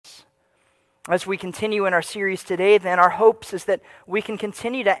As we continue in our series today, then our hopes is that we can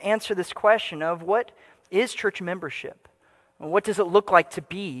continue to answer this question of what is church membership? What does it look like to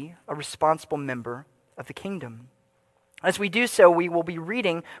be a responsible member of the kingdom? As we do so, we will be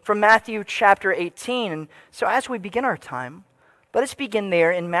reading from Matthew chapter 18. And so as we begin our time, let us begin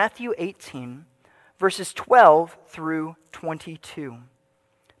there in Matthew 18, verses 12 through 22.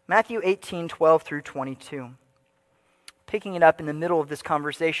 Matthew 18, 12 through 22. Picking it up in the middle of this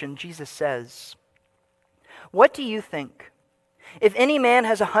conversation, Jesus says, "What do you think? If any man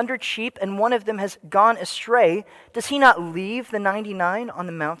has 100 sheep and one of them has gone astray, does he not leave the 99 on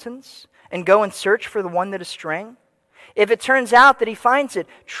the mountains and go and search for the one that is straying? If it turns out that he finds it,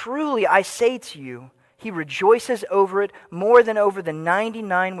 truly I say to you, he rejoices over it more than over the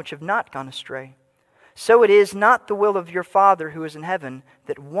 99 which have not gone astray. So it is not the will of your Father who is in heaven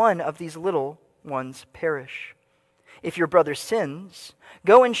that one of these little ones perish. If your brother sins,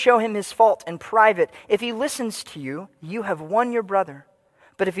 go and show him his fault in private. If he listens to you, you have won your brother.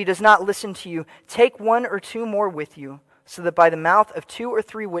 But if he does not listen to you, take one or two more with you, so that by the mouth of 2 or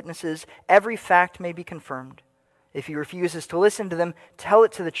 3 witnesses every fact may be confirmed. If he refuses to listen to them, tell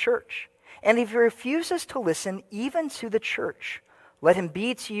it to the church. And if he refuses to listen even to the church, let him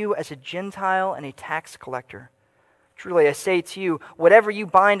be to you as a Gentile and a tax collector. Truly I say to you, whatever you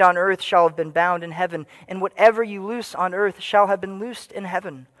bind on earth shall have been bound in heaven, and whatever you loose on earth shall have been loosed in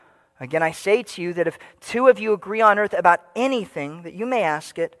heaven. Again I say to you that if 2 of you agree on earth about anything, that you may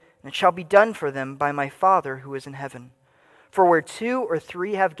ask it, and it shall be done for them by my Father who is in heaven. For where 2 or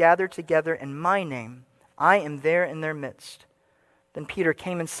 3 have gathered together in my name, I am there in their midst." Then Peter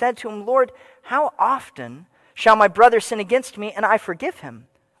came and said to him, "Lord, how often shall my brother sin against me, and I forgive him?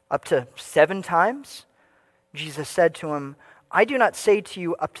 Up to 7 times? Jesus said to him, "I do not say to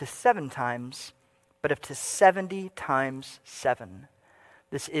you up to 7 times, but up to 70 times 7.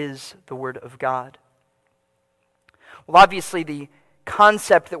 This is the word of God. Well, obviously the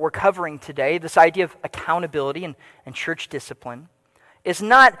concept that we're covering today, this idea of accountability and church discipline, is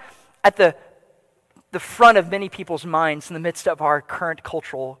not at the front of many people's minds in the midst of our current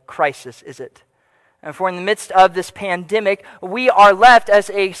cultural crisis, is it? And for in the midst of this pandemic, we are left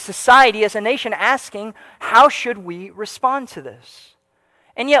as a society, as a nation, asking, how should we respond to this?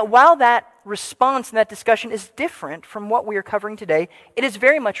 And yet, while that response and that discussion is different from what we are covering today, it is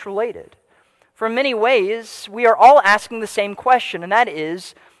very much related. For in many ways, we are all asking the same question, and that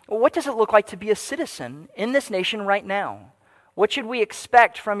is, what does it look like to be a citizen in this nation right now? What should we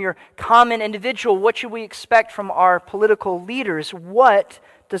expect from your common individual? What should we expect from our political leaders? What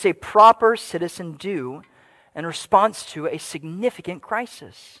does a proper citizen do in response to a significant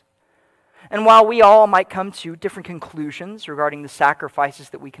crisis? And while we all might come to different conclusions regarding the sacrifices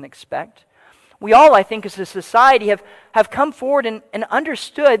that we can expect, we all, I think, as a society have come forward and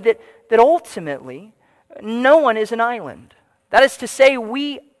understood that ultimately no one is an island. That is to say,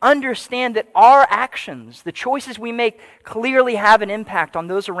 we understand that our actions, the choices we make, clearly have an impact on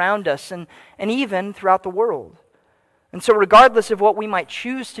those around us and even throughout the world. And so regardless of what we might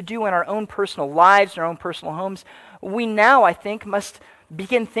choose to do in our own personal lives, in our own personal homes, we now, I think, must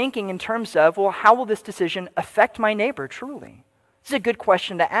begin thinking in terms of, well, how will this decision affect my neighbor truly? This is a good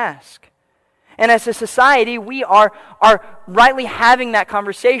question to ask. And as a society, we are rightly having that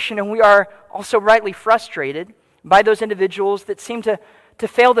conversation, and we are also rightly frustrated by those individuals that seem to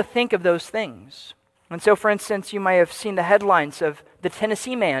fail to think of those things. And so, for instance, you may have seen the headlines of the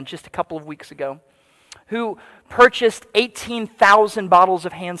Tennessee man just a couple of weeks ago who purchased 18,000 bottles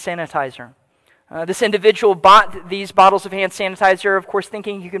of hand sanitizer. This individual bought these bottles of hand sanitizer, of course,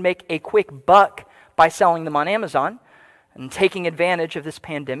 thinking he could make a quick buck by selling them on Amazon and taking advantage of this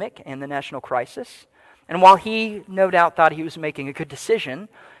pandemic and the national crisis. And while he no doubt thought he was making a good decision,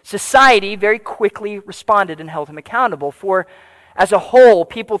 society very quickly responded and held him accountable. For as a whole,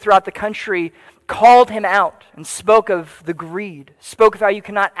 people throughout the country called him out and spoke of the greed, spoke of how you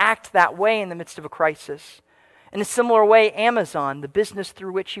cannot act that way in the midst of a crisis. In a similar way, Amazon, the business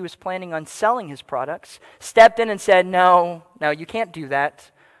through which he was planning on selling his products, stepped in and said, no, you can't do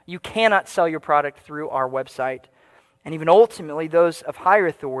that. You cannot sell your product through our website. And even ultimately, those of higher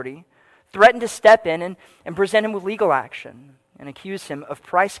authority threatened to step in and present him with legal action and accuse him of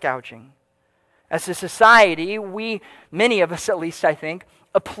price gouging. As a society, we, many of us at least I think,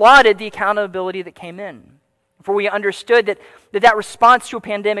 applauded the accountability that came in. For we understood that response to a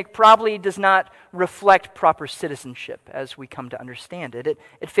pandemic probably does not reflect proper citizenship as we come to understand it.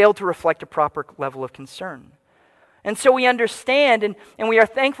 It failed to reflect a proper level of concern. And so we understand and we are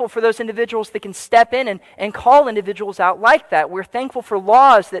thankful for those individuals that can step in and call individuals out like that. We're thankful for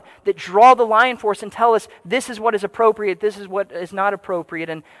laws that draw the line for us and tell us this is what is appropriate, this is what is not appropriate.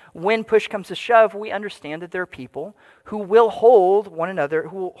 And when push comes to shove, we understand that there are people who will hold one another,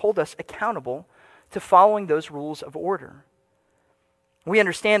 who will hold us accountable to following those rules of order. We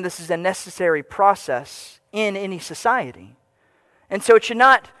understand this is a necessary process in any society. And so it should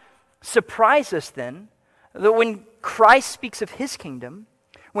not surprise us then that when Christ speaks of his kingdom,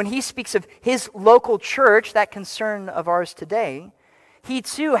 when he speaks of his local church, that concern of ours today, he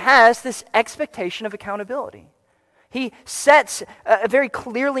too has this expectation of accountability. He sets very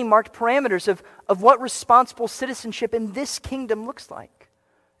clearly marked parameters of what responsible citizenship in this kingdom looks like.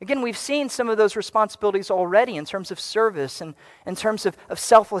 Again, we've seen some of those responsibilities already in terms of service and in terms of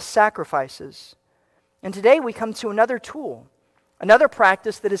selfless sacrifices. And today we come to another tool, another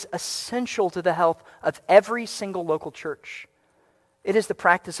practice that is essential to the health of every single local church. It is the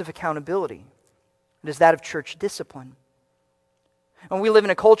practice of accountability. It is that of church discipline. And we live in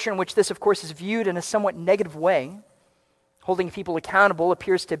a culture in which this, of course, is viewed in a somewhat negative way. Holding people accountable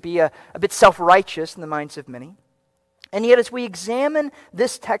appears to be a bit self-righteous in the minds of many. And yet, as we examine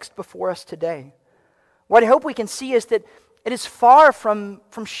this text before us today, what I hope we can see is that it is far from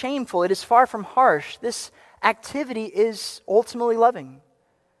shameful. It is far from harsh. This activity is ultimately loving.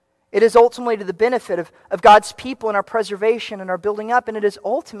 It is ultimately to the benefit of God's people and our preservation and our building up, and it is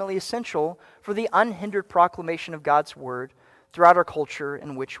ultimately essential for the unhindered proclamation of God's word throughout our culture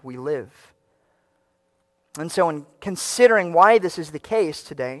in which we live. And so in considering why this is the case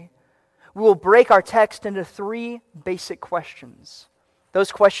today, we will break our text into three basic questions.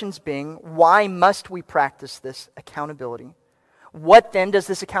 Those questions being, why must we practice this accountability? What then does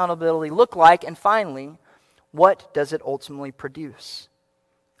this accountability look like? And finally, what does it ultimately produce?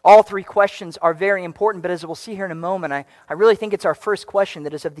 All three questions are very important, but as we'll see here in a moment, I really think it's our first question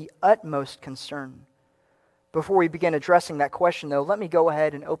that is of the utmost concern. Before we begin addressing that question, though, let me go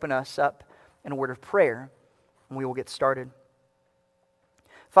ahead and open us up in a word of prayer, and we will get started.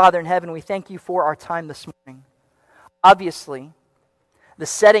 Father in heaven, we thank you for our time this morning. Obviously, the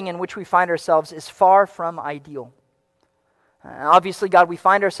setting in which we find ourselves is far from ideal. Obviously, God, we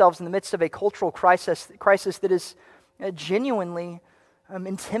find ourselves in the midst of a cultural crisis that is genuinely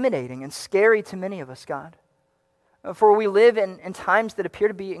intimidating and scary to many of us, God. For we live in times that appear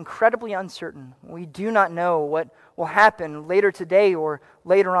to be incredibly uncertain. We do not know what will happen later today or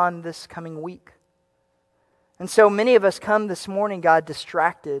later on this coming week. And so many of us come this morning, God,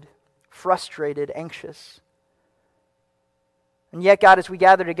 distracted, frustrated, anxious. And yet, God, as we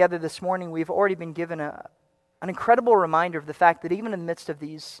gather together this morning, we've already been given an incredible reminder of the fact that even in the midst of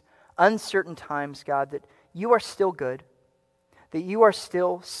these uncertain times, God, that you are still good, that you are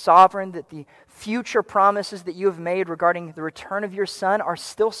still sovereign, that the future promises that you have made regarding the return of your Son are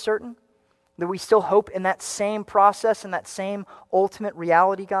still certain, that we still hope in that same process and that same ultimate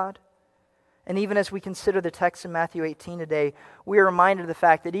reality, God. And even as we consider the text in Matthew 18 today, we are reminded of the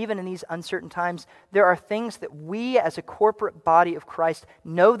fact that even in these uncertain times, there are things that we as a corporate body of Christ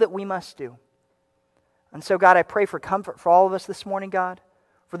know that we must do. And so, God, I pray for comfort for all of us this morning, God.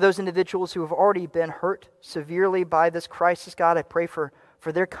 For those individuals who have already been hurt severely by this crisis, God, I pray for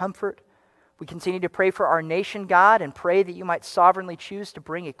their comfort. We continue to pray for our nation, God, and pray that you might sovereignly choose to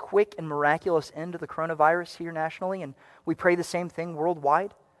bring a quick and miraculous end to the coronavirus here nationally, and we pray the same thing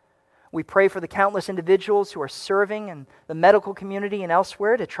worldwide. We pray for the countless individuals who are serving in the medical community and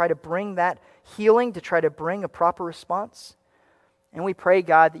elsewhere to try to bring that healing, to try to bring a proper response. And we pray,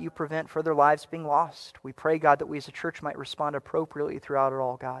 God, that you prevent further lives being lost. We pray, God, that we as a church might respond appropriately throughout it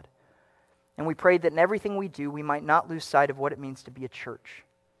all, God. And we pray that in everything we do, we might not lose sight of what it means to be a church,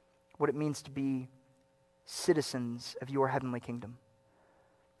 what it means to be citizens of your heavenly kingdom.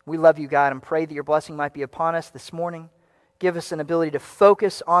 We love you, God, and pray that your blessing might be upon us this morning. Give us an ability to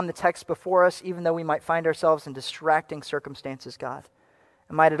focus on the text before us, even though we might find ourselves in distracting circumstances, God.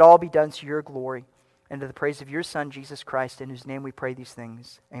 And might it all be done to your glory and to the praise of your Son, Jesus Christ, in whose name we pray these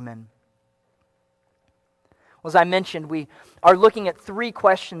things. Amen. Well, as I mentioned, we are looking at three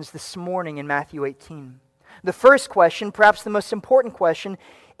questions this morning in Matthew 18. The first question, perhaps the most important question,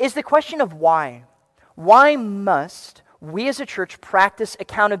 is the question of why. Why must we as a church practice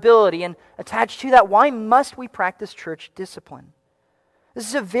accountability? And attached to that, why must we practice church discipline? This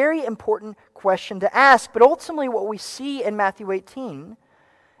is a very important question to ask, but ultimately what we see in Matthew 18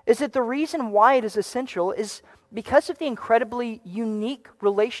 is that the reason why it is essential is because of the incredibly unique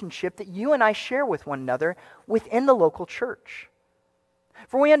relationship that you and I share with one another within the local church.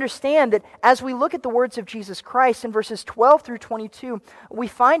 For we understand that as we look at the words of Jesus Christ in verses 12 through 22, we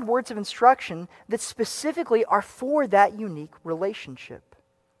find words of instruction that specifically are for that unique relationship.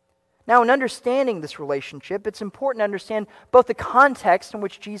 Now, in understanding this relationship, it's important to understand both the context in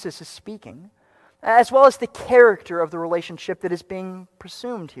which Jesus is speaking, as well as the character of the relationship that is being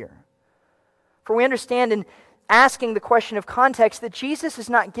presumed here. For we understand in asking the question of context that Jesus is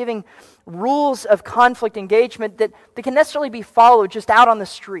not giving rules of conflict engagement that can necessarily be followed just out on the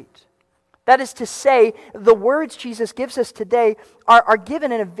street. That is to say, the words Jesus gives us today are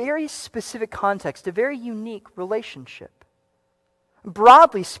given in a very specific context, a very unique relationship.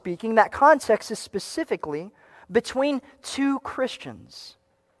 Broadly speaking, that context is specifically between two Christians.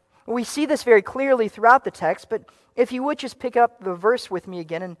 We see this very clearly throughout the text, but if you would just pick up the verse with me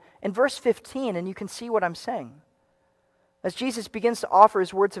again in verse 15, and you can see what I'm saying. As Jesus begins to offer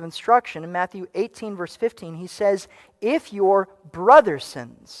his words of instruction in Matthew 18, verse 15, he says, "If your brother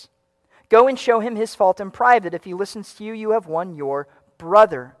sins, go and show him his fault in private. If he listens to you, you have won your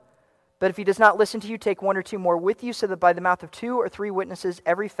brother. But if he does not listen to you, take one or two more with you, so that by the mouth of 2 or 3 witnesses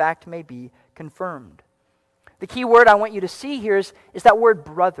every fact may be confirmed." The key word I want you to see here is that word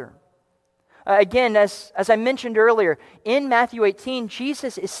brother. Again, as I mentioned earlier, in Matthew 18,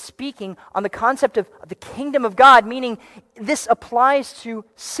 Jesus is speaking on the concept of the kingdom of God, meaning this applies to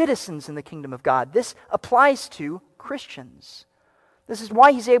citizens in the kingdom of God. This applies to Christians. This is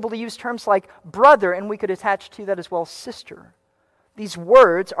why he's able to use terms like brother, and we could attach to that as well sister. These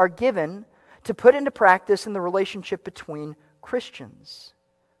words are given to put into practice in the relationship between Christians.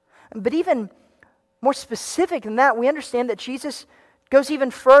 But even more specific than that, we understand that Jesus goes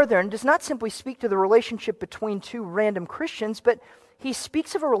even further and does not simply speak to the relationship between two random Christians, but he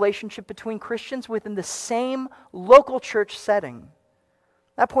speaks of a relationship between Christians within the same local church setting.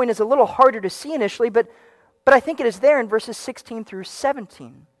 That point is a little harder to see initially, but I think it is there in verses 16 through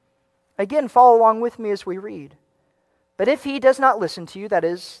 17. Again, follow along with me as we read. "But if he does not listen to you," that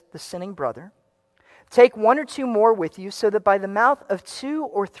is, the sinning brother, "take one or two more with you, so that by the mouth of 2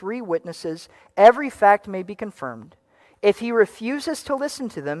 or 3 witnesses every fact may be confirmed. If he refuses to listen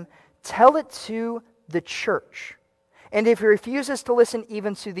to them, tell it to the church. And if he refuses to listen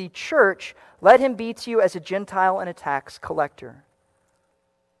even to the church, let him be to you as a Gentile and a tax collector."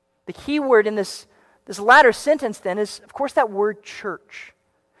 The key word in this latter sentence then is, of course, that word church.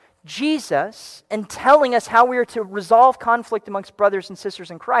 Jesus, in telling us how we are to resolve conflict amongst brothers and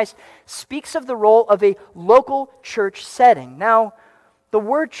sisters in Christ, speaks of the role of a local church setting. Now, the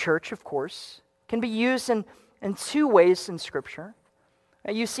word church, of course, can be used in 2 ways in Scripture.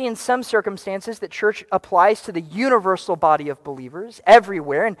 You see in some circumstances that church applies to the universal body of believers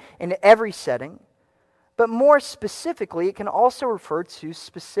everywhere and in every setting. But more specifically, it can also refer to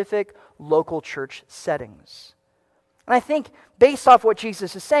specific local church settings. And I think based off what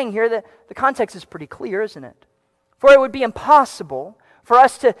Jesus is saying here, that the context is pretty clear, isn't it? For it would be impossible for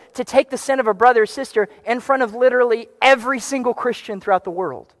us to take the sin of a brother or sister in front of literally every single Christian throughout the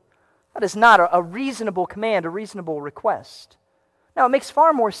world. That is not a reasonable command, a reasonable request. Now, it makes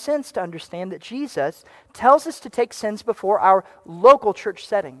far more sense to understand that Jesus tells us to take sins before our local church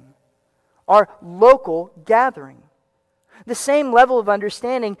setting, our local gathering. The same level of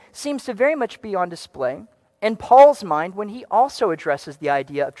understanding seems to very much be on display in Paul's mind when he also addresses the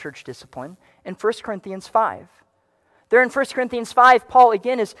idea of church discipline in 1 Corinthians 5. There in 1 Corinthians 5, Paul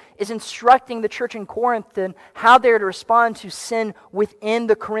again is instructing the church in Corinth and how they're to respond to sin within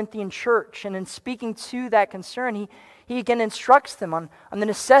the Corinthian church. And in speaking to that concern, he again instructs them on the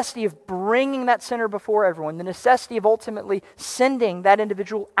necessity of bringing that sinner before everyone, the necessity of ultimately sending that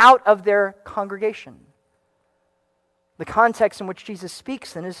individual out of their congregation. The context in which Jesus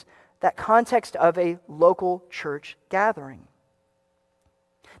speaks then is that context of a local church gathering.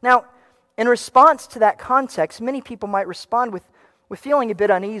 Now, in response to that context, many people might respond with feeling a bit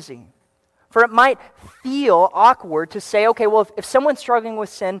uneasy. For it might feel awkward to say, okay, well, if someone's struggling with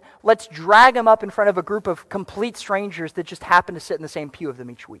sin, let's drag them up in front of a group of complete strangers that just happen to sit in the same pew of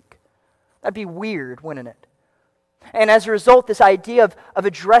them each week. That'd be weird, wouldn't it? And as a result, this idea of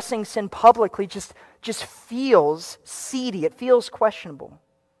addressing sin publicly just feels seedy. It feels questionable.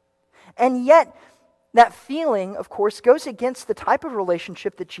 And yet, that feeling, of course, goes against the type of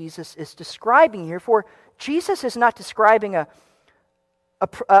relationship that Jesus is describing here. For Jesus is not describing a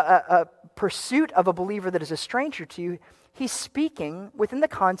pursuit of a believer that is a stranger to you. He's speaking within the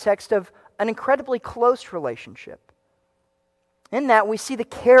context of an incredibly close relationship. In that, we see the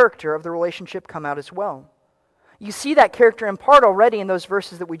character of the relationship come out as well. You see that character in part already in those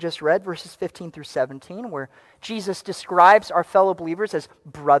verses that we just read, verses 15 through 17, where Jesus describes our fellow believers as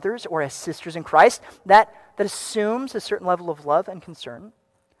brothers or as sisters in Christ. That that assumes a certain level of love and concern.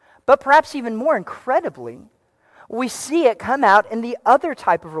 But perhaps even more incredibly, we see it come out in the other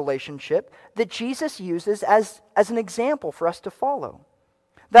type of relationship that Jesus uses as an example for us to follow.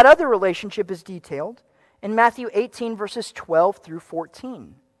 That other relationship is detailed in Matthew 18, verses 12 through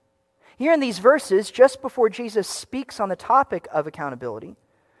 14. Here in these verses, just before Jesus speaks on the topic of accountability,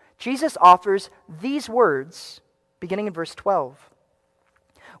 Jesus offers these words, beginning in verse 12.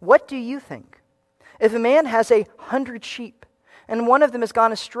 What do you think? If a man has 100 sheep, and one of them has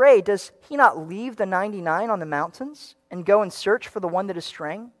gone astray, does he not leave the 99 on the mountains and go and search for the one that is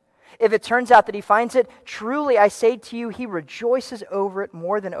straying? If it turns out that he finds it, truly I say to you, he rejoices over it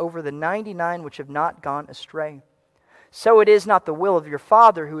more than over the 99 which have not gone astray. So it is not the will of your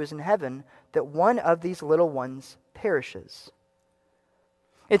Father who is in heaven that one of these little ones perishes.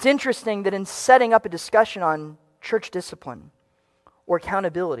 It's interesting that in setting up a discussion on church discipline or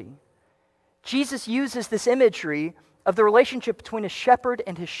accountability, Jesus uses this imagery of the relationship between a shepherd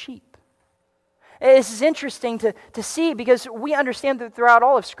and his sheep. This is interesting to see because we understand that throughout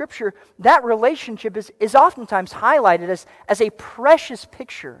all of Scripture, that relationship is oftentimes highlighted as a precious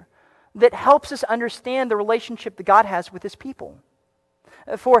picture that helps us understand the relationship that God has with his people.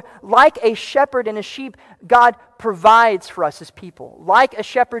 For like a shepherd and a sheep, God provides for us as people. Like a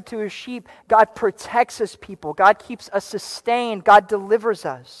shepherd to his sheep, God protects his people. God keeps us sustained. God delivers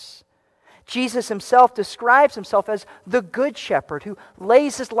us. Jesus himself describes himself as the good shepherd who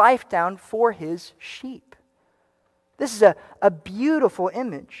lays his life down for his sheep. This is a beautiful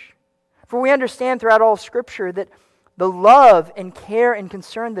image. For we understand throughout all of Scripture that the love and care and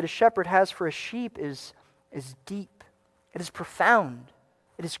concern that a shepherd has for a sheep is deep. It is profound.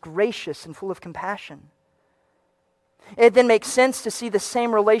 It is gracious and full of compassion. It then makes sense to see the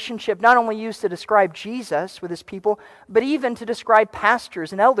same relationship not only used to describe Jesus with his people, but even to describe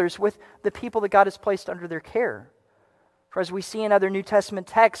pastors and elders with the people that God has placed under their care. For as we see in other New Testament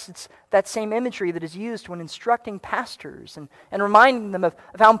texts, it's that same imagery that is used when instructing pastors and reminding them of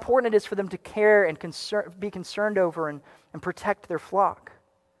how important it is for them to care and be concerned over and protect their flock.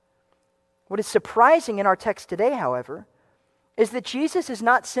 What is surprising in our text today, however, is that Jesus is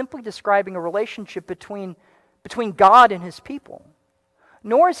not simply describing a relationship between God and his people,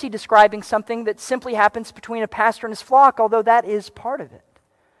 nor is he describing something that simply happens between a pastor and his flock, although that is part of it.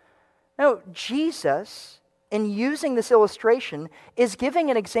 No, Jesus, in using this illustration, is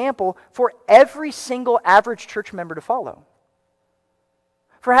giving an example for every single average church member to follow.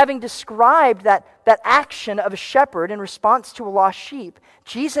 For having described that action of a shepherd in response to a lost sheep,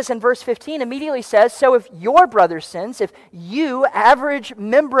 Jesus in verse 15 immediately says, so if your brother sins, if you, average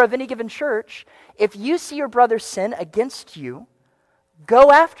member of any given church, if you see your brother sin against you,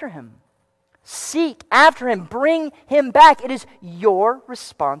 go after him. Seek after him. Bring him back. It is your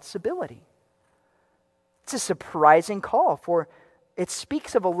responsibility. It's a surprising call, for it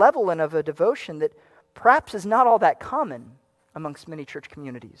speaks of a level and of a devotion that perhaps is not all that common amongst many church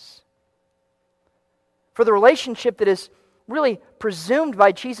communities. For the relationship that is really presumed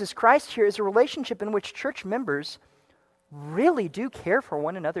by Jesus Christ here is a relationship in which church members really do care for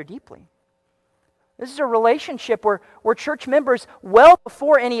one another deeply. This is a relationship where church members, well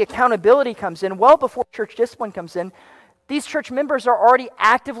before any accountability comes in, well before church discipline comes in, these church members are already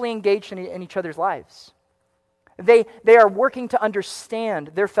actively engaged in each other's lives. They are working to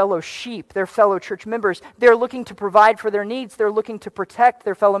understand their fellow sheep, their fellow church members. They're looking to provide for their needs. They're looking to protect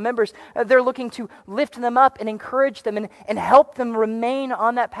their fellow members. They're looking to lift them up and encourage them and help them remain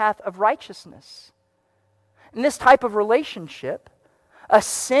on that path of righteousness. In this type of relationship, a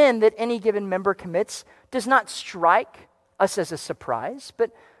sin that any given member commits does not strike us as a surprise,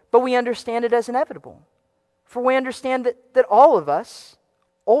 but we understand it as inevitable. For we understand that all of us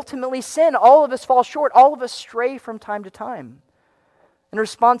ultimately sin. All of us fall short. All of us stray from time to time. In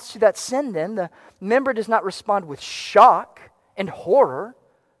response to that sin, then, the member does not respond with shock and horror.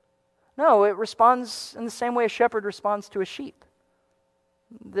 No, it responds in the same way a shepherd responds to a sheep.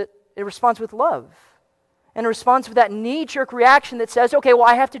 That it responds with love. And it responds with that knee-jerk reaction that says, okay, well,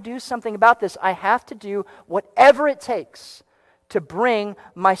 I have to do something about this. I have to do whatever it takes to bring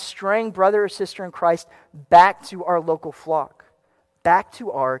my straying brother or sister in Christ back to our local flock, back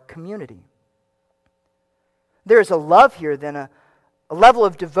to our community. There is a love here, then, a level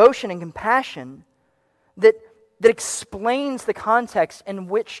of devotion and compassion that explains the context in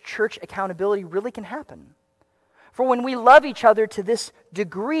which church accountability really can happen. For when we love each other to this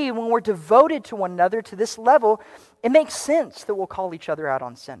degree, when we're devoted to one another to this level, it makes sense that we'll call each other out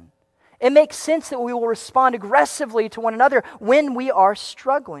on sin. It makes sense that we will respond aggressively to one another when we are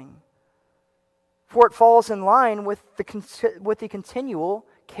struggling. For it falls in line with the continual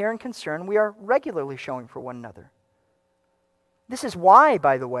care and concern we are regularly showing for one another. This is why,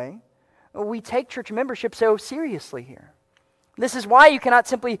 by the way, we take church membership so seriously here. This is why you cannot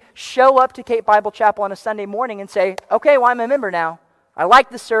simply show up to Cape Bible Chapel on a Sunday morning and say, okay, well, I'm a member now. I like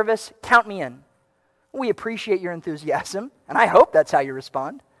the service. Count me in. We appreciate your enthusiasm, and I hope that's how you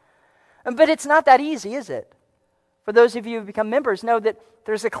respond. But it's not that easy, is it? For those of you who become members, know that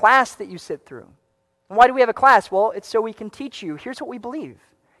there's a class that you sit through. And why do we have a class? Well, it's so we can teach you. Here's what we believe.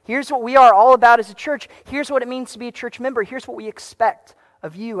 Here's what we are all about as a church. Here's what it means to be a church member. Here's what we expect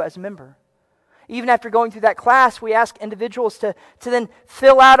of you as a member. Even after going through that class, we ask individuals to then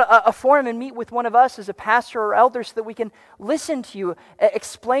fill out a form and meet with one of us as a pastor or elder so that we can listen to you,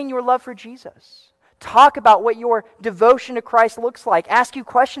 explain your love for Jesus, talk about what your devotion to Christ looks like, ask you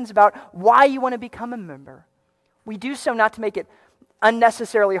questions about why you want to become a member. We do so not to make it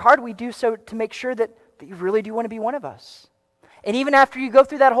unnecessarily hard. We do so to make sure that you really do want to be one of us. And even after you go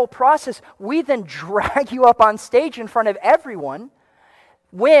through that whole process, we then drag you up on stage in front of everyone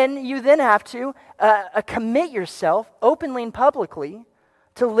when you then have to commit yourself openly and publicly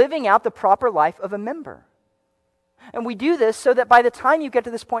to living out the proper life of a member. And we do this so that by the time you get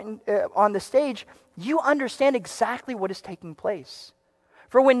to this point on the stage, you understand exactly what is taking place.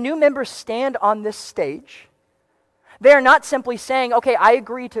 For when new members stand on this stage, they are not simply saying, okay, I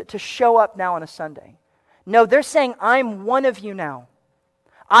agree to show up now on a Sunday. No, they're saying, I'm one of you now.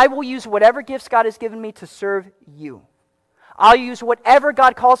 I will use whatever gifts God has given me to serve you. I'll use whatever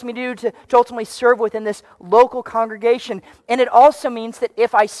God calls me to do to ultimately serve within this local congregation. And it also means that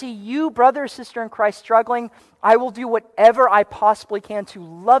if I see you, brother or sister in Christ, struggling, I will do whatever I possibly can to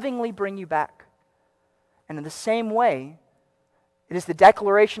lovingly bring you back. And in the same way, it is the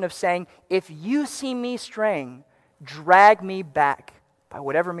declaration of saying, if you see me straying, drag me back by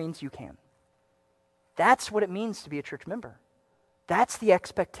whatever means you can. That's what it means to be a church member. That's the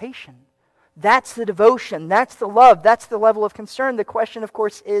expectation. That's the devotion. That's the love. That's the level of concern. The question, of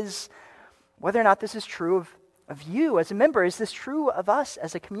course, is whether or not this is true of you as a member. Is this true of us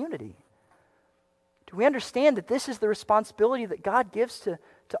as a community? Do we understand that this is the responsibility that God gives to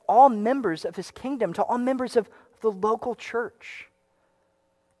all members of His kingdom, to all members of the local church?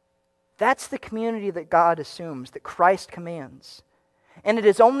 That's the community that God assumes, that Christ commands. And it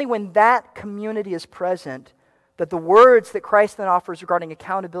is only when that community is present that the words that Christ then offers regarding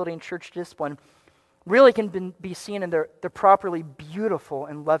accountability and church discipline really can be seen in their properly beautiful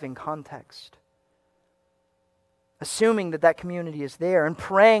and loving context. Assuming that community is there and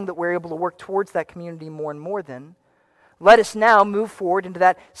praying that we're able to work towards that community more and more then, let us now move forward into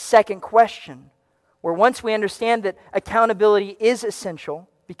that second question, where once we understand that accountability is essential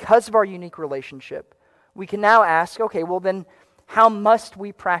because of our unique relationship, we can now ask, okay, well then, how must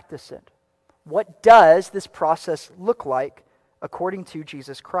we practice it? What does this process look like according to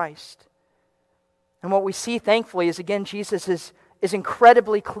Jesus Christ? And what we see, thankfully, is again, Jesus is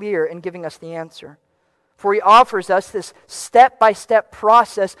incredibly clear in giving us the answer. For He offers us this step-by-step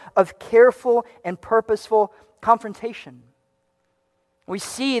process of careful and purposeful confrontation. We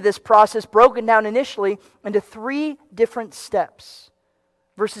see this process broken down initially into 3 different steps.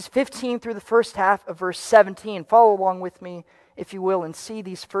 Verses 15 through the first half of verse 17. Follow along with me, if you will, and see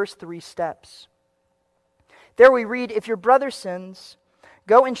these first 3 steps. There we read, if your brother sins,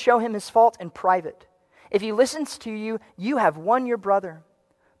 go and show him his fault in private. If he listens to you, you have won your brother.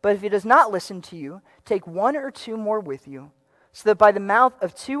 But if he does not listen to you, take 1 or 2 more with you, so that by the mouth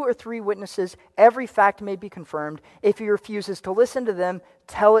of 2 or 3 witnesses every fact may be confirmed. If he refuses to listen to them,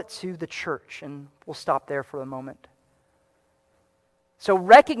 tell it to the church. And we'll stop there for a moment. So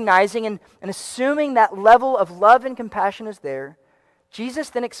recognizing and assuming that level of love and compassion is there, Jesus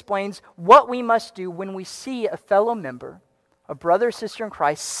then explains what we must do when we see a fellow member, a brother or sister in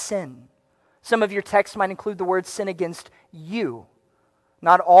Christ, sin. Some of your texts might include the word sin against you.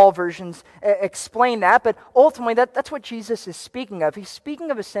 Not all versions explain that, but ultimately that's what Jesus is speaking of. He's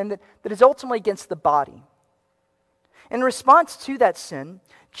speaking of a sin that is ultimately against the body. In response to that sin,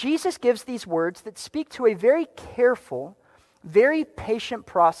 Jesus gives these words that speak to a very careful, very patient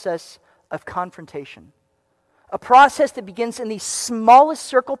process of confrontation. A process that begins in the smallest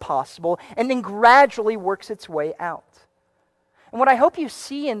circle possible and then gradually works its way out. And what I hope you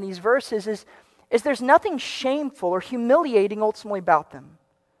see in these verses is there's nothing shameful or humiliating ultimately about them.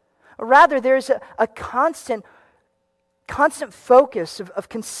 Rather, there's a constant focus of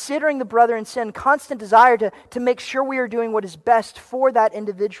considering the brother in sin, constant desire to make sure we are doing what is best for that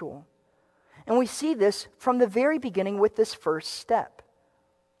individual. And we see this from the very beginning with this first step.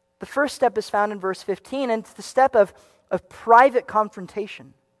 The first step is found in verse 15, and it's the step of private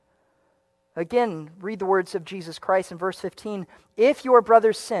confrontation. Again, read the words of Jesus Christ in verse 15. If your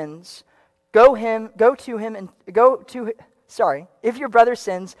brother sins, if your brother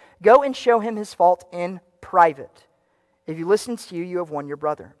sins, go and show him his fault in private. If he listens to you, you have won your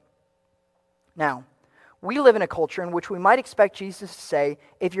brother. Now, we live in a culture in which we might expect Jesus to say,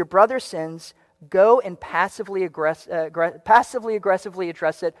 if your brother sins, go and passively aggressively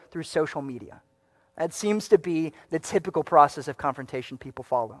address it through social media. That seems to be the typical process of confrontation people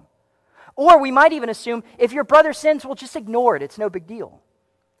follow. Or we might even assume, if your brother sins, well, just ignore it. It's no big deal.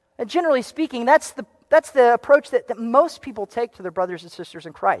 And generally speaking, that's the approach that most people take to their brothers and sisters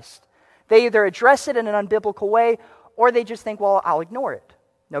in Christ. They either address it in an unbiblical way, or they just think, well, I'll ignore it.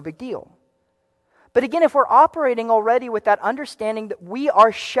 No big deal. But again, if we're operating already with that understanding that we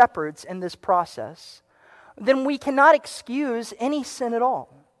are shepherds in this process, then we cannot excuse any sin at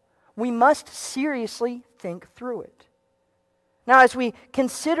all. We must seriously think through it. Now, as we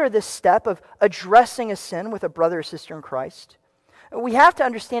consider this step of addressing a sin with a brother or sister in Christ, we have to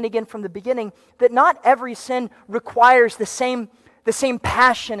understand again from the beginning that not every sin requires the same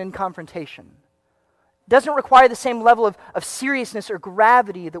passion and confrontation. It doesn't require the same level of seriousness or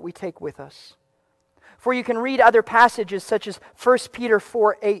gravity that we take with us. For you can read other passages such as 1 Peter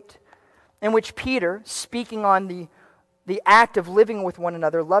 4:8, in which Peter, speaking on the act of living with one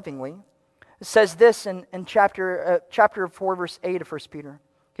another lovingly, says this in chapter 4, verse 8 of 1 Peter.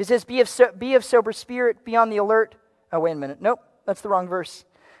 He says, be of sober spirit, be on the alert. Oh, wait a minute. Nope, that's the wrong verse.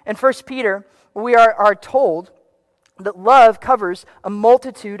 In 1 Peter, we are told that love covers a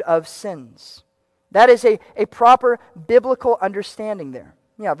multitude of sins. That is a proper biblical understanding there.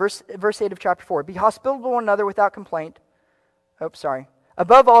 Yeah, verse 8 of chapter 4. Be hospitable to one another without complaint.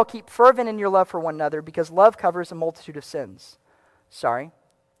 Above all, keep fervent in your love for one another, because love covers a multitude of sins.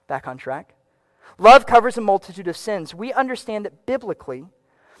 Back on track. Love covers a multitude of sins. We understand that biblically,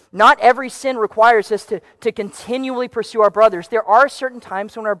 not every sin requires us to continually pursue our brothers. There are certain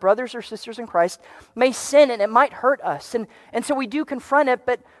times when our brothers or sisters in Christ may sin and it might hurt us. And so we do confront it,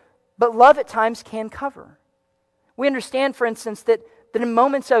 but love at times can cover. We understand, for instance, that in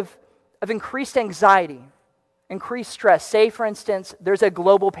moments of increased anxiety, increased stress, say, for instance, there's a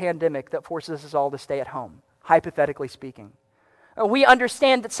global pandemic that forces us all to stay at home, hypothetically speaking. We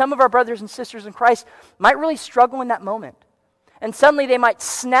understand that some of our brothers and sisters in Christ might really struggle in that moment. And suddenly they might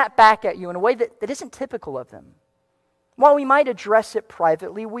snap back at you in a way that isn't typical of them. While we might address it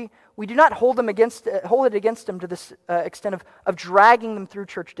privately, we do not hold it against them to this extent of dragging them through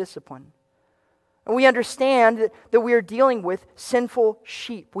church discipline. And we understand that we are dealing with sinful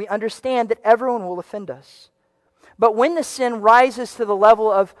sheep. We understand that everyone will offend us. But when the sin rises to the level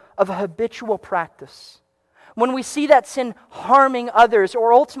of a habitual practice, when we see that sin harming others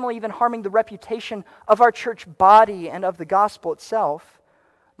or ultimately even harming the reputation of our church body and of the gospel itself,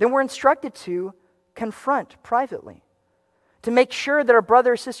 then we're instructed to confront privately, to make sure that our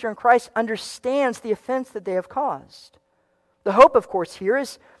brother or sister in Christ understands the offense that they have caused. The hope, of course, here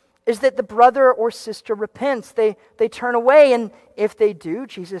is that the brother or sister repents. They turn away, and if they do,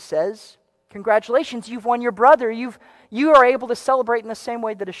 Jesus says, congratulations, you've won your brother. You are able to celebrate in the same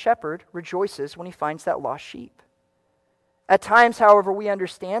way that a shepherd rejoices when he finds that lost sheep. At times, however, we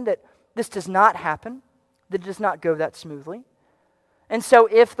understand that this does not happen, that it does not go that smoothly. And so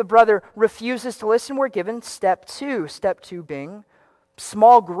if the brother refuses to listen, we're given step two being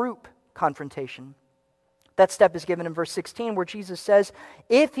small group confrontation. That step is given in verse 16, where Jesus says,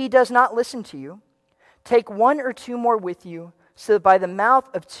 if he does not listen to you, take one or two more with you, so that by the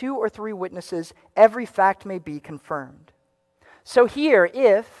mouth of 2 or 3 witnesses, every fact may be confirmed. So here,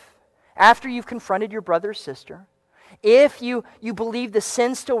 if, after you've confronted your brother or sister, if you believe the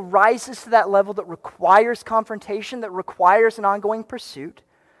sin still rises to that level that requires confrontation, that requires an ongoing pursuit,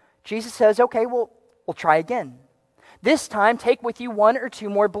 Jesus says, okay, we'll try again. This time, take with you 1 or 2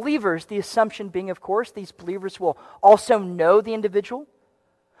 more believers, the assumption being, of course, these believers will also know the individual.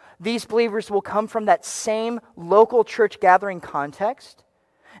 These believers will come from that same local church gathering context.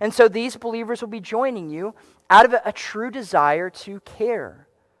 And so these believers will be joining you out of a true desire to care,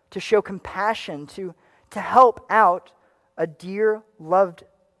 to show compassion, to help out a dear, loved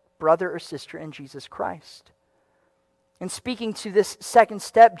brother or sister in Jesus Christ. And speaking to this second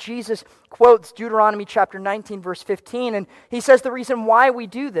step, Jesus quotes Deuteronomy chapter 19, verse 15, and he says the reason why we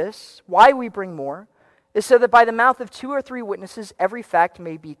do this, why we bring more, is so that by the mouth of 2 or 3 witnesses, every fact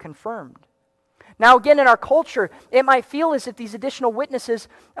may be confirmed. Now again, in our culture, it might feel as if these additional witnesses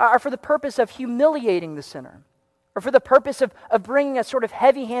are for the purpose of humiliating the sinner, or for the purpose of bringing a sort of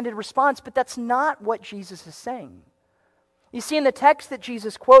heavy-handed response, but that's not what Jesus is saying. You see, in the text that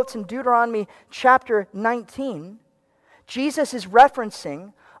Jesus quotes in Deuteronomy chapter 19, Jesus is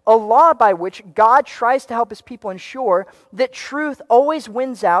referencing a law by which God tries to help his people ensure that truth always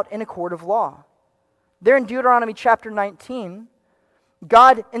wins out in a court of law. There in Deuteronomy chapter 19,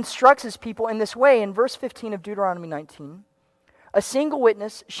 God instructs his people in this way in verse 15 of Deuteronomy 19. A single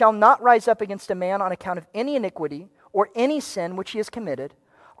witness shall not rise up against a man on account of any iniquity or any sin which he has committed.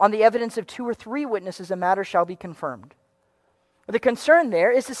 On the evidence of 2 or 3 witnesses, a matter shall be confirmed. The concern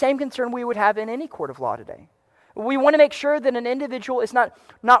there is the same concern we would have in any court of law today. We want to make sure that an individual is not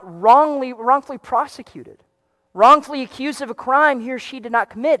wrongfully prosecuted, wrongfully accused of a crime he or she did not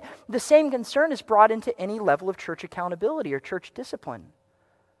commit. The same concern is brought into any level of church accountability or church discipline.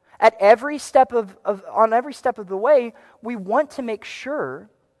 On every step of the way, we want to make sure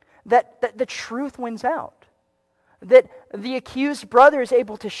that the truth wins out, that the accused brother is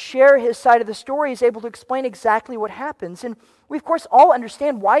able to share his side of the story, is able to explain exactly what happens. And we, of course, all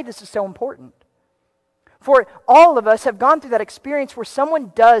understand why this is so important. For all of us have gone through that experience where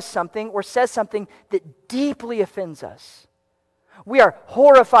someone does something or says something that deeply offends us. We are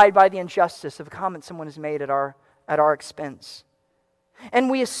horrified by the injustice of a comment someone has made at our expense.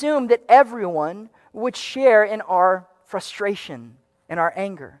 And we assume that everyone would share in our frustration and our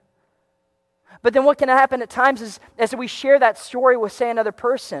anger. But then what can happen at times is, as we share that story with, say, another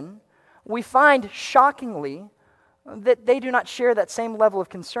person, we find, shockingly, that they do not share that same level of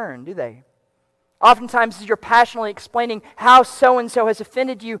concern, do they? Oftentimes, as you're passionately explaining how so-and-so has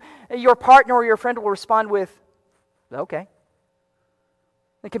offended you, your partner or your friend will respond with, okay.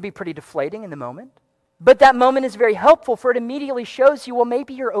 It can be pretty deflating in the moment. But that moment is very helpful, for it immediately shows you, well,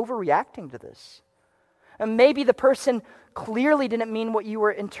 maybe you're overreacting to this. And maybe the person clearly didn't mean what you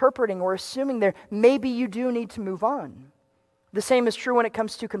were interpreting or assuming there. Maybe you do need to move on. The same is true when it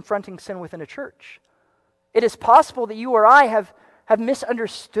comes to confronting sin within a church. It is possible that you or I have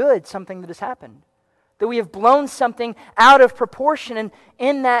misunderstood something that has happened, that we have blown something out of proportion, and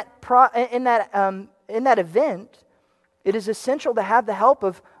in that event, it is essential to have the help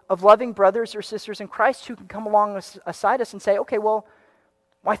of loving brothers or sisters in Christ who can come alongside us and say, okay, well,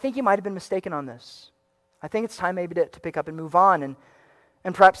 I think you might have been mistaken on this. I think it's time maybe to pick up and move on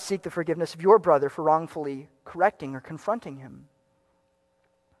and perhaps seek the forgiveness of your brother for wrongfully correcting or confronting him.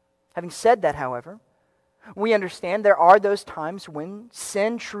 Having said that, however, we understand there are those times when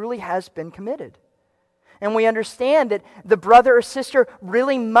sin truly has been committed. And we understand that the brother or sister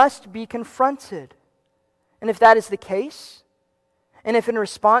really must be confronted. And if that is the case, and if in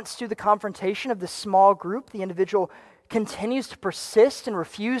response to the confrontation of the small group, the individual continues to persist and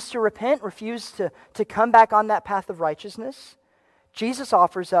refuse to repent, refuse to come back on that path of righteousness, Jesus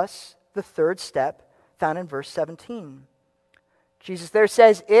offers us the third step found in verse 17. Jesus there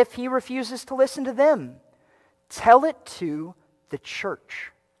says, if he refuses to listen to them, tell it to the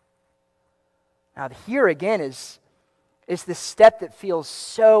church. Now here again is this step that feels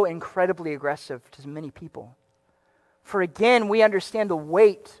so incredibly aggressive to many people. For again, we understand the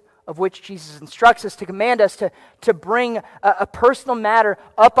weight of which Jesus instructs us to command us to bring a personal matter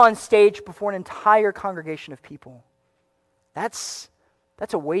up on stage before an entire congregation of people. That's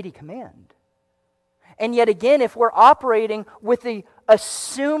a weighty command. And yet again, if we're operating with the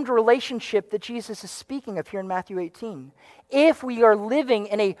assumed relationship that Jesus is speaking of here in Matthew 18, if we are living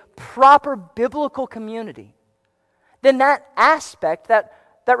in a proper biblical community, then that aspect, that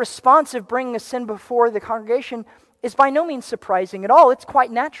response of bringing a sin before the congregation is by no means surprising at all. It's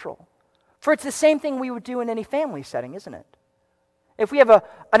quite natural. For it's the same thing we would do in any family setting, isn't it? If we have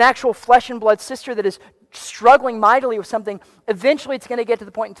an actual flesh and blood sister that is struggling mightily with something, eventually it's going to get to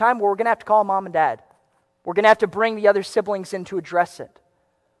the point in time where we're going to have to call mom and dad. We're going to have to bring the other siblings in to address it.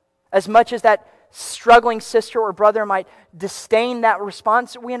 As much as that struggling sister or brother might disdain that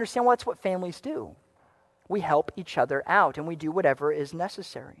response, we understand, well, that's what families do. We help each other out, and we do whatever is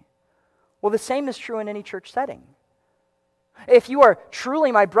necessary. Well, the same is true in any church setting. If you are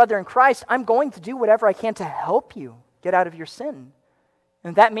truly my brother in Christ, I'm going to do whatever I can to help you get out of your sin.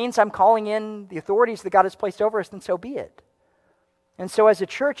 And if that means I'm calling in the authorities that God has placed over us, then so be it. And so as a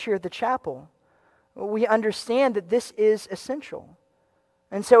church here at the chapel, we understand that this is essential.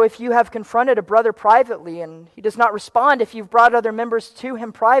 And so if you have confronted a brother privately and he does not respond, if you've brought other members to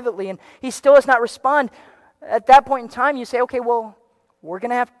him privately and he still does not respond, at that point in time you say, okay, well, we're going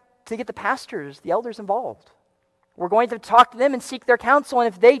to have to get the pastors, the elders involved. We're going to talk to them and seek their counsel,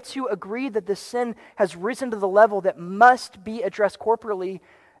 and if they too agree that the sin has risen to the level that must be addressed corporately,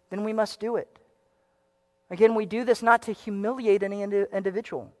 then we must do it. Again, we do this not to humiliate any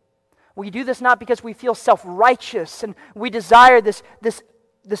individual. We do this not because we feel self-righteous and we desire this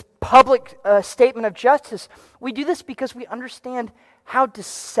public statement of justice. We do this because we understand how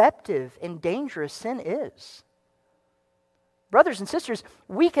deceptive and dangerous sin is. brothers and sisters,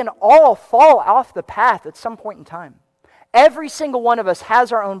 we can all fall off the path at some point in time. Every single one of us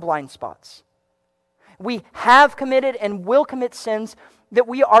has our own blind spots. We have committed and will commit sins that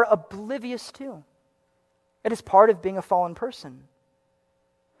we are oblivious to. It is part of being a fallen person.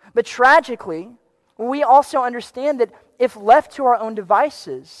 But tragically, we also understand that if left to our own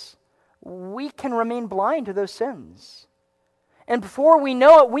devices, we can remain blind to those sins. And before we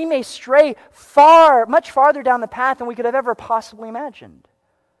know it, we may stray much farther down the path than we could have ever possibly imagined.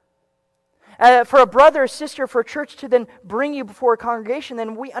 For a brother or sister, for a church to then bring you before a congregation,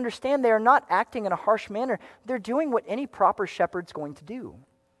 then we understand they are not acting in a harsh manner. They're doing what any proper shepherd's going to do.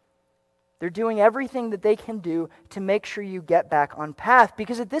 They're doing everything that they can do to make sure you get back on path.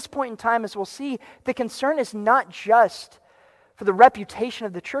 Because at this point in time, as we'll see, the concern is not just for the reputation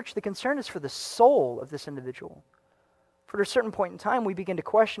of the church. The concern is for the soul of this individual. For at a certain point in time, we begin to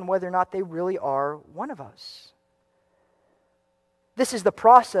question whether or not they really are one of us. This is the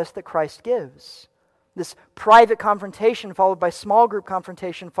process that Christ gives. This private confrontation followed by small group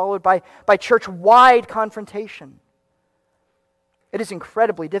confrontation followed by church-wide confrontation. It is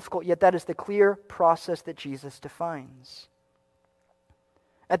incredibly difficult, yet that is the clear process that Jesus defines.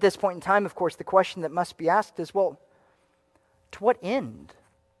 At this point in time, of course, the question that must be asked is, well, to what end?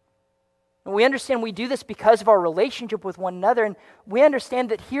 And we understand we do this because of our relationship with one another, and we understand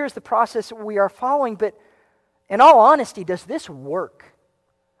that here's the process that we are following, but in all honesty, does this work?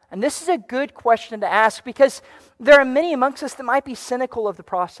 And this is a good question to ask because there are many amongst us that might be cynical of the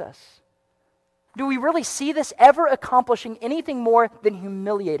process. Do we really see this ever accomplishing anything more than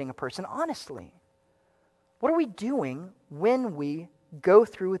humiliating a person? Honestly, what are we doing when we go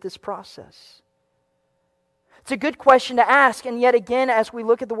through with this process? It's a good question to ask, and yet again, as we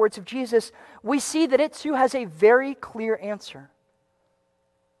look at the words of Jesus, we see that it too has a very clear answer.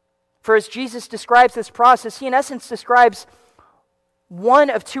 For as Jesus describes this process, he in essence describes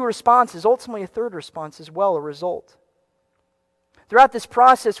one of two responses, ultimately a third response as well, a result. Throughout this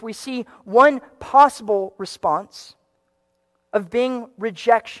process, we see one possible response of being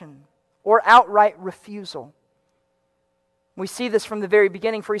rejection or outright refusal. We see this from the very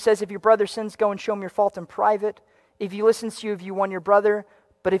beginning, for he says, if your brother sins, go and show him your fault in private. If he listens to you, have you won your brother?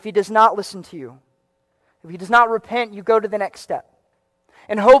 But if he does not listen to you, if he does not repent, you go to the next step.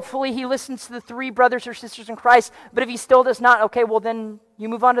 And hopefully he listens to the three brothers or sisters in Christ, but if he still does not, okay, well then you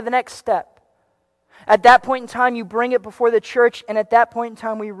move on to the next step. At that point in time, you bring it before the church, and at that point in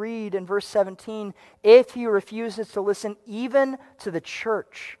time, we read in verse 17, if he refuses to listen even to the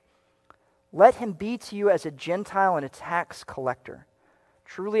church, let him be to you as a Gentile and a tax collector.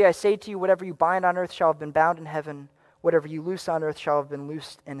 Truly I say to you, whatever you bind on earth shall have been bound in heaven, whatever you loose on earth shall have been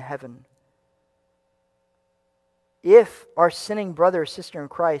loosed in heaven. If our sinning brother or sister in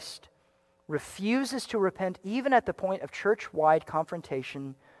Christ refuses to repent, even at the point of church-wide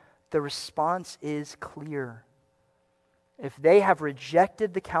confrontation, the response is clear. If they have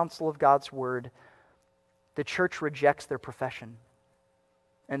rejected the counsel of God's word, the church rejects their profession.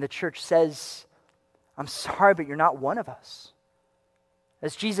 And the church says, I'm sorry, but you're not one of us.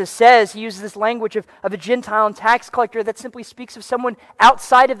 As Jesus says, he uses this language of a Gentile and tax collector that simply speaks of someone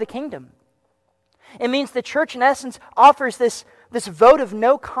outside of the kingdom. It means the church, in essence, offers this vote of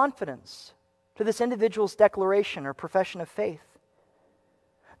no confidence to this individual's declaration or profession of faith.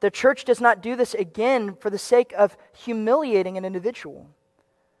 The church does not do this again for the sake of humiliating an individual.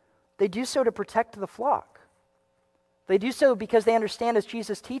 They do so to protect the flock. They do so because they understand, as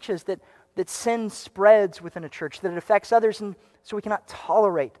Jesus teaches, that sin spreads within a church, that it affects others, and so we cannot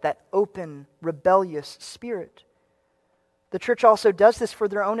tolerate that open, rebellious spirit. The church also does this for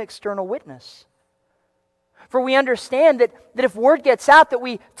their own external witness. For we understand that if word gets out that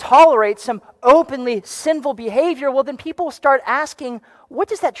we tolerate some openly sinful behavior, well, then people start asking, what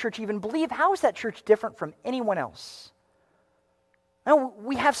does that church even believe? How is that church different from anyone else? Now,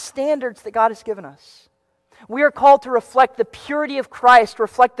 we have standards that God has given us. We are called to reflect the purity of Christ,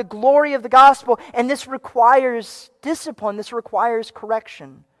 reflect the glory of the gospel, and this requires discipline. This requires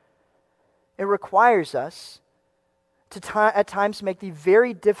correction. It requires us to at times make the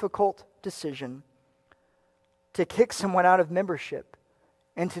very difficult decision to kick someone out of membership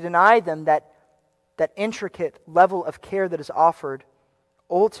and to deny them that intricate level of care that is offered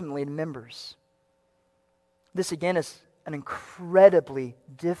ultimately to members. This again is an incredibly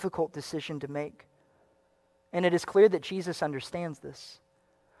difficult decision to make. And it is clear that Jesus understands this.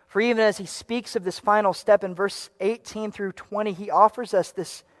 For even as he speaks of this final step in verse 18 through 20, he offers us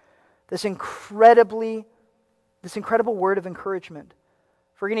this incredible word of encouragement.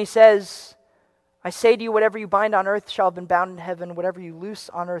 For again he says, I say to you, whatever you bind on earth shall have been bound in heaven, whatever you loose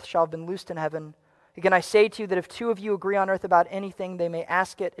on earth shall have been loosed in heaven. Again, I say to you that if two of you agree on earth about anything they may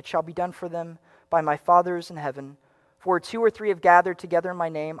ask it, it shall be done for them by my Father who is in heaven. For where 2 or 3 have gathered together in my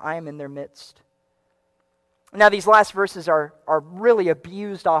name, I am in their midst. Now, these last verses are really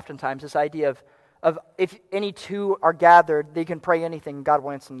abused oftentimes, this idea of if any two are gathered, they can pray anything, and God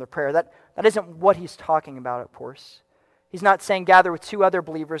will answer them their prayer. That isn't what he's talking about, of course. He's not saying gather with 2 other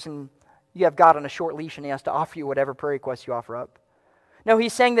believers and you have God on a short leash and he has to offer you whatever prayer request you offer up. No,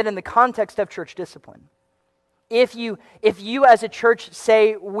 he's saying that in the context of church discipline. If you as a church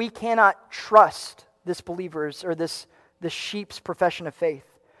say we cannot trust this believer's or this sheep's profession of faith,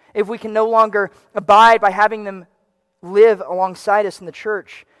 if we can no longer abide by having them live alongside us in the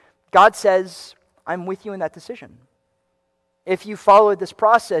church, God says, I'm with you in that decision. If you follow this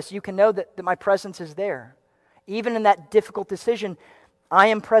process, you can know that my presence is there. Even in that difficult decision, I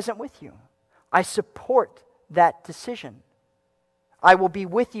am present with you. I support that decision. I will be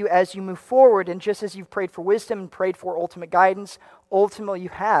with you as you move forward, and just as you've prayed for wisdom and prayed for ultimate guidance, ultimately you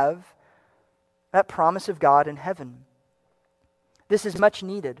have that promise of God in heaven. This is much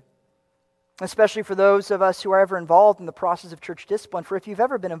needed, especially for those of us who are ever involved in the process of church discipline. For if you've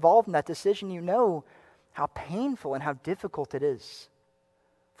ever been involved in that decision, you know how painful and how difficult it is.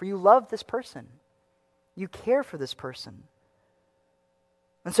 For you love this person. You care for this person.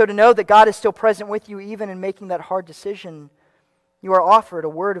 And so to know that God is still present with you even in making that hard decision, you are offered a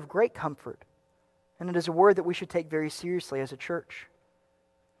word of great comfort. And it is a word that we should take very seriously as a church.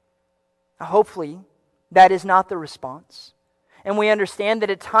 Now, hopefully, that is not the response. And we understand that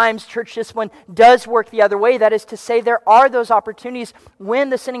at times church discipline does work the other way. That is to say, there are those opportunities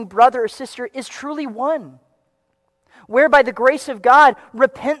when the sinning brother or sister is truly won. Where by the grace of God,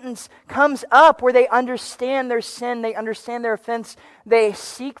 repentance comes up, where they understand their sin, they understand their offense, they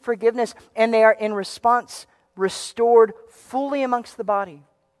seek forgiveness, and they are in response restored fully amongst the body.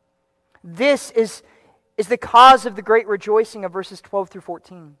 This is the cause of the great rejoicing of verses 12 through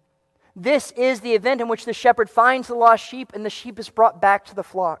 14. This is the event in which the shepherd finds the lost sheep and the sheep is brought back to the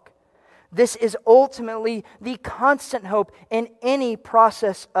flock. This is ultimately the constant hope in any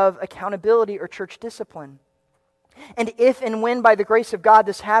process of accountability or church discipline. And if and when by the grace of God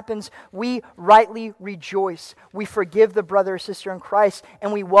this happens, we rightly rejoice. We forgive the brother or sister in Christ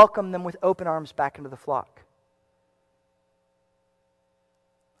and we welcome them with open arms back into the flock.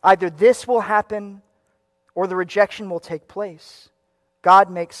 Either this will happen or the rejection will take place.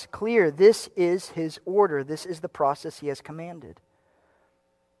 God makes clear this is His order. This is the process He has commanded.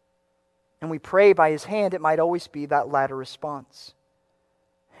 And we pray by His hand it might always be that latter response.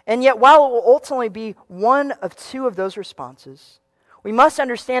 And yet, while it will ultimately be one of 2 of those responses, we must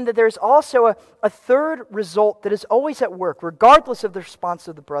understand that there's also a third result that is always at work, regardless of the response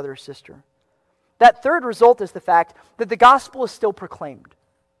of the brother or sister. That third result is the fact that the gospel is still proclaimed.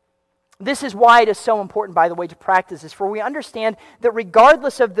 This is why it is so important, by the way, to practice this, for we understand that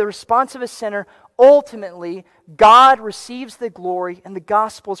regardless of the response of a sinner, ultimately, God receives the glory and the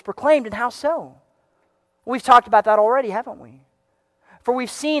gospel is proclaimed. And how so? We've talked about that already, haven't we? For we've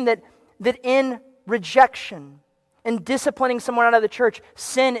seen that in rejection, in disciplining someone out of the church,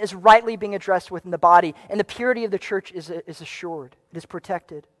 sin is rightly being addressed within the body, and the purity of the church is assured. It is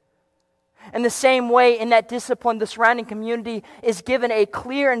protected. In the same way, in that discipline, the surrounding community is given a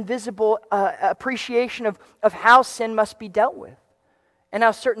clear and visible appreciation of how sin must be dealt with and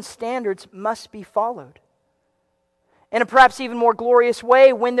how certain standards must be followed. In a perhaps even more glorious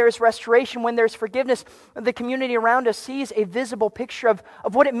way, when there is restoration, when there is forgiveness, the community around us sees a visible picture of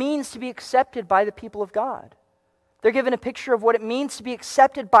what it means to be accepted by the people of God. They're given a picture of what it means to be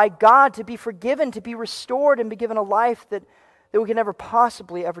accepted by God, to be forgiven, to be restored, and be given a life that we can never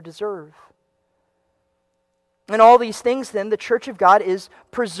possibly ever deserve. And all these things, then, the church of God is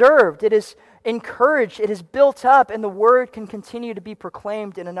preserved, it is encouraged, it is built up, and the word can continue to be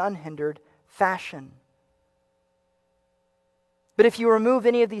proclaimed in an unhindered fashion. But if you remove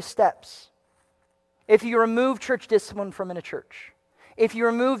any of these steps, if you remove church discipline from in a church, if you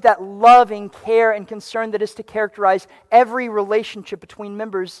remove that loving care and concern that is to characterize every relationship between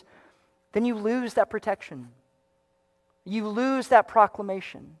members, then you lose that protection. You lose that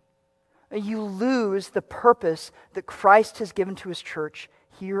proclamation. You lose the purpose that Christ has given to His church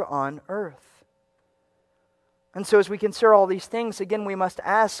here on earth. And so as we consider all these things, again, we must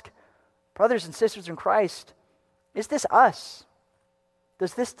ask, brothers and sisters in Christ, is this us?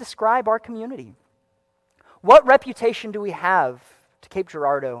 Does this describe our community? What reputation do we have to Cape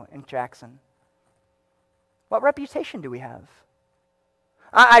Girardeau and Jackson? What reputation do we have?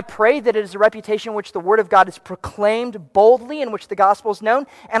 I pray that it is a reputation in which the Word of God is proclaimed boldly, in which the gospel is known,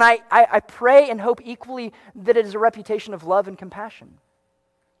 and I pray and hope equally that it is a reputation of love and compassion.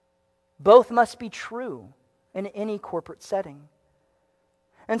 Both must be true in any corporate setting.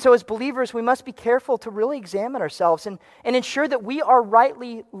 And so as believers, we must be careful to really examine ourselves and ensure that we are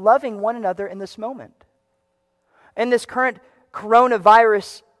rightly loving one another in this moment. In this current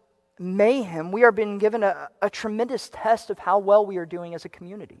coronavirus mayhem, we are being given a tremendous test of how well we are doing as a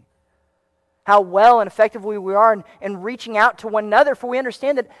community. How well and effectively we are in reaching out to one another, for we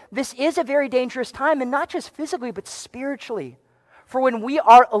understand that this is a very dangerous time, and not just physically, but spiritually. For when we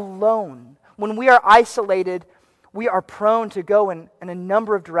are alone, when we are isolated, we are prone to go in a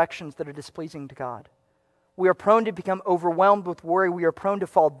number of directions that are displeasing to God. We are prone to become overwhelmed with worry. We are prone to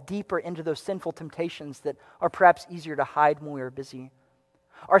fall deeper into those sinful temptations that are perhaps easier to hide when we are busy.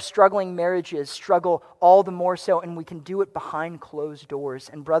 Our struggling marriages struggle all the more so, and we can do it behind closed doors.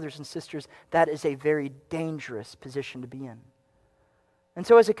 And brothers and sisters, that is a very dangerous position to be in. And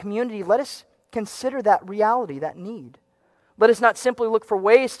so as a community, let us consider that reality, that need. Let us not simply look for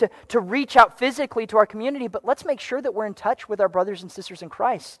ways to reach out physically to our community, but let's make sure that we're in touch with our brothers and sisters in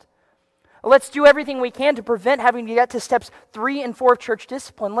Christ. Let's do everything we can to prevent having to get to steps 3 and 4 of church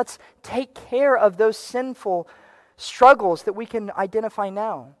discipline. Let's take care of those sinful struggles that we can identify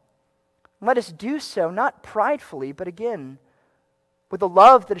now. Let us do so, not pridefully, but again, with the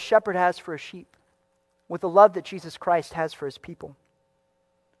love that a shepherd has for a sheep, with the love that Jesus Christ has for his people.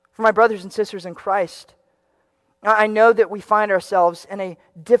 For my brothers and sisters in Christ, I know that we find ourselves in a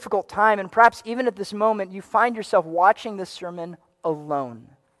difficult time, and perhaps even at this moment, you find yourself watching this sermon alone.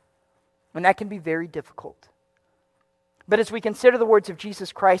 And that can be very difficult. But as we consider the words of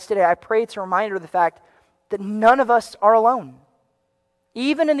Jesus Christ today, I pray it's a reminder of the fact that none of us are alone.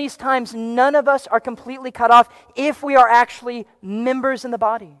 Even in these times, none of us are completely cut off if we are actually members in the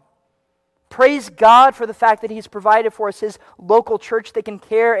body. Praise God for the fact that He's provided for us His local church that can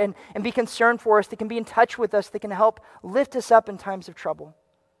care and be concerned for us, that can be in touch with us, that can help lift us up in times of trouble.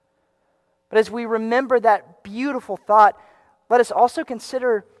 But as we remember that beautiful thought, let us also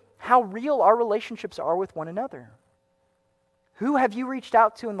consider how real our relationships are with one another. Who have you reached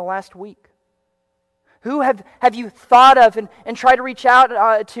out to in the last week? Who have you thought of and tried to reach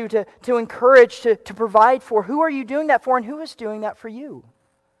out to encourage, to provide for? Who are you doing that for, and who is doing that for you?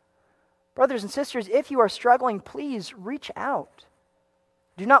 Brothers and sisters, if you are struggling, please reach out.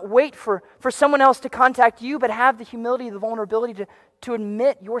 Do not wait for someone else to contact you, but have the humility, the vulnerability to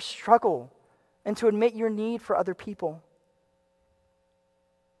admit your struggle and to admit your need for other people.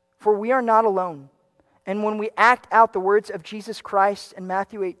 For we are not alone. And when we act out the words of Jesus Christ in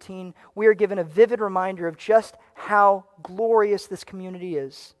Matthew 18, we are given a vivid reminder of just how glorious this community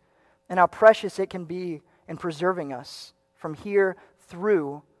is and how precious it can be in preserving us from here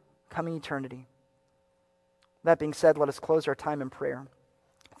through coming eternity. That being said, let us close our time in prayer.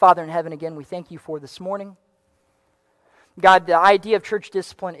 Father in heaven, again, we thank you for this morning. God, the idea of church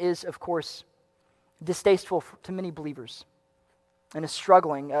discipline is, of course, distasteful to many believers and a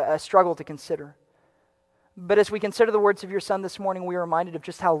struggle to consider. But as we consider the words of your Son this morning, we are reminded of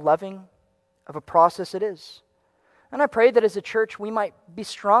just how loving of a process it is. And I pray that as a church, we might be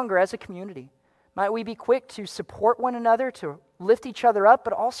stronger as a community. Might we be quick to support one another, to lift each other up,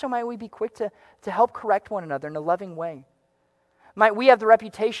 but also might we be quick to help correct one another in a loving way. Might we have the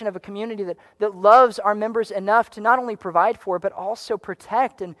reputation of a community that loves our members enough to not only provide for, but also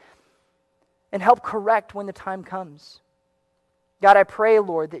protect and help correct when the time comes. God, I pray,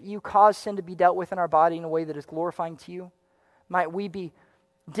 Lord, that you cause sin to be dealt with in our body in a way that is glorifying to you. Might we be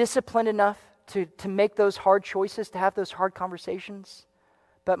disciplined enough to make those hard choices, to have those hard conversations,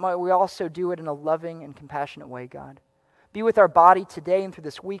 but might we also do it in a loving and compassionate way, God. Be with our body today and through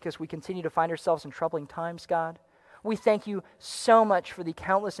this week as we continue to find ourselves in troubling times, God. We thank you so much for the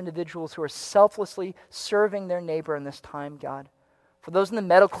countless individuals who are selflessly serving their neighbor in this time, God. For those in the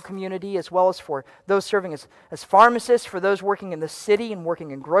medical community, as well as for those serving as pharmacists, for those working in the city and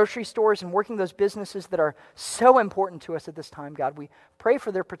working in grocery stores and working those businesses that are so important to us at this time, God, we pray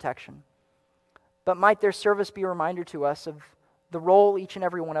for their protection. But might their service be a reminder to us of the role each and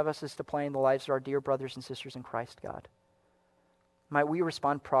every one of us is to play in the lives of our dear brothers and sisters in Christ, God. Might we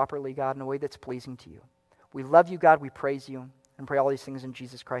respond properly, God, in a way that's pleasing to you. We love you, God. We praise you, and pray all these things in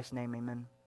Jesus Christ's name. Amen.